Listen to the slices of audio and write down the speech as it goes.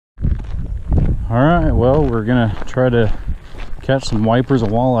Alright, well, we're gonna try to catch some wipers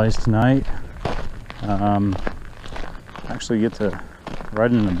and walleyes tonight. Actually get to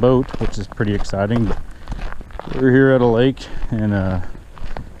ride in a boat, which is pretty exciting. But we're here at a lake in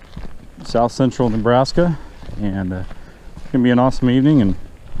south central Nebraska, and it's gonna be an awesome evening, and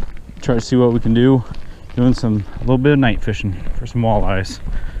try to see what we can do doing a little bit of night fishing for some walleyes.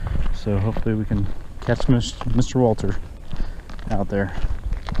 So hopefully we can catch Mr. Walter out there.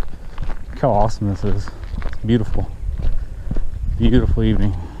 Look how awesome this is. It's beautiful. Beautiful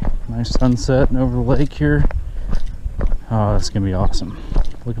evening. Nice sunset over the lake here. Oh, that's gonna be awesome.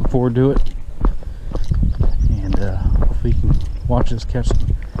 Looking forward to it. And hopefully you can watch us catch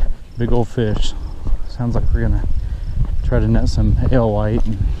some big old fish. Sounds like we're gonna try to net some alewives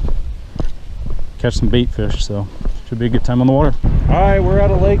and catch some bait fish, so should be a good time on the water. All right, we're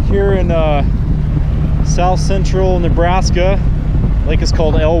at a lake here in south central Nebraska. The lake is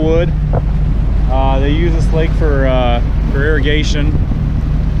called Elwood. They use this lake for irrigation,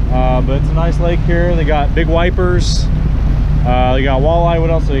 but it's a nice lake here. They got big wipers, they got walleye. What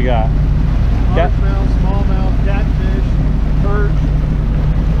else do they got? Largemouth, smallmouth, catfish, perch,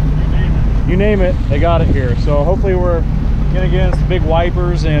 you name it, they got it here. So hopefully we're gonna get some big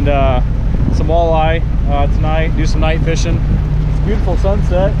wipers and some walleye tonight, do some night fishing. It's a beautiful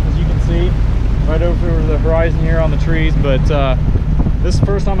sunset, as you can see, right over the horizon here on the trees. But this is the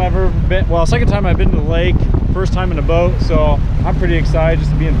first time I've ever been, well, second time I've been to the lake, first time in a boat, so I'm pretty excited just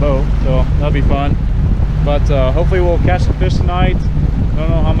to be in the boat, so that'll be fun. But hopefully we'll catch some fish tonight.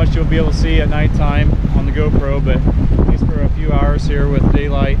 Don't know how much you'll be able to see at nighttime on the GoPro, but at least for a few hours here with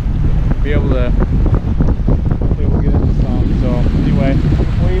daylight, be able to, hopefully we'll get into some. So anyway,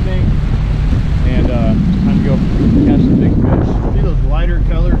 beautiful evening, and time to go catch some big fish. See those lighter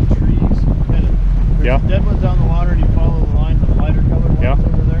colored trees? There's dead ones out in the water, and you follow the line with the lighter colored ones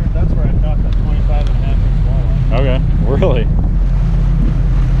over there. That's where I caught that 25.5-inch walleye. Okay, really?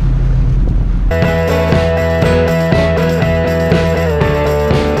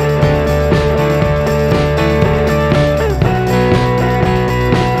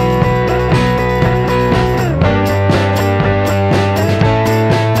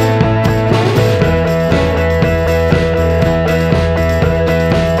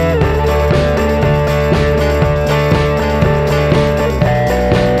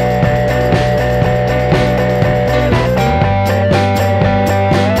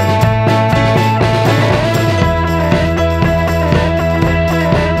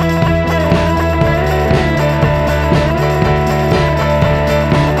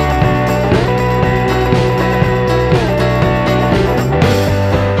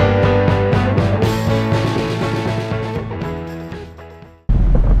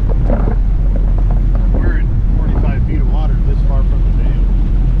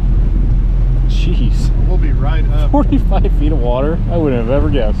 Jeez. We'll be right up. 45 feet of water? I wouldn't have ever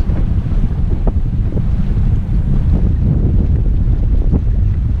guessed.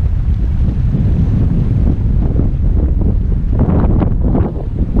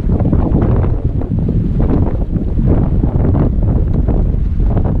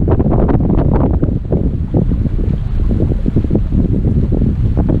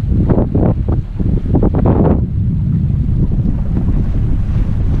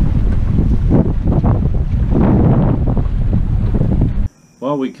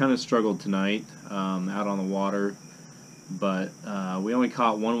 Well, we kind of struggled tonight out on the water, but we only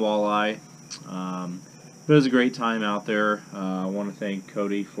caught one walleye. But it was a great time out there. I want to thank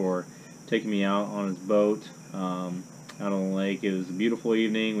Cody for taking me out on his boat out on the lake. It was a beautiful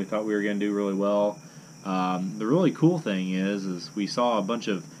evening. We thought we were going to do really well. The really cool thing is we saw a bunch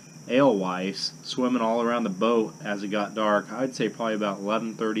of alewives swimming all around the boat as it got dark. I'd say probably about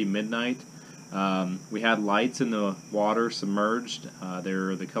 11:30 midnight. We had lights in the water submerged.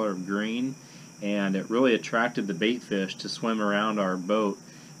 They're the color of green, and it really attracted the bait fish to swim around our boat.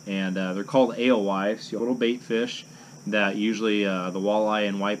 And they're called alewives, little bait fish that usually the walleye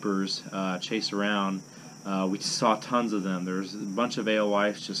and wipers chase around. We saw tons of them. There's a bunch of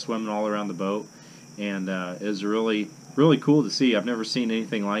alewives just swimming all around the boat, and it was really cool to see. I've never seen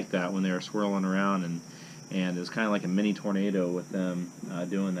anything like that when they were swirling around, and it was kind of like a mini tornado with them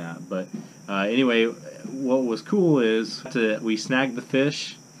doing that. But anyway, what was cool is we snagged the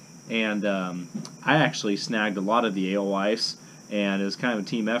fish, and I actually snagged a lot of the alewives, and it was kind of a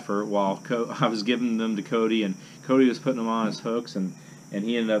team effort. While I was giving them to Cody, and Cody was putting them on his hooks, and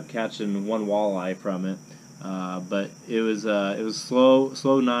he ended up catching one walleye from it. But it was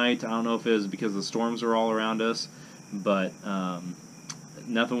slow night. I don't know if it was because the storms were all around us, but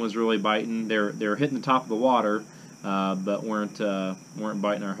nothing was really biting. They're hitting the top of the water, but weren't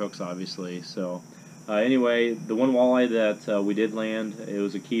biting our hooks, obviously. So anyway, the one walleye that we did land, it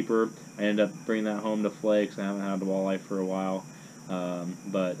was a keeper. I ended up bringing that home to flay because I haven't had the walleye for a while,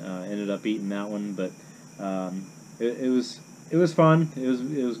 but ended up eating that one. But it was fun.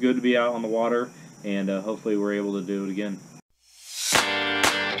 It was good to be out on the water, and hopefully we're able to do it again.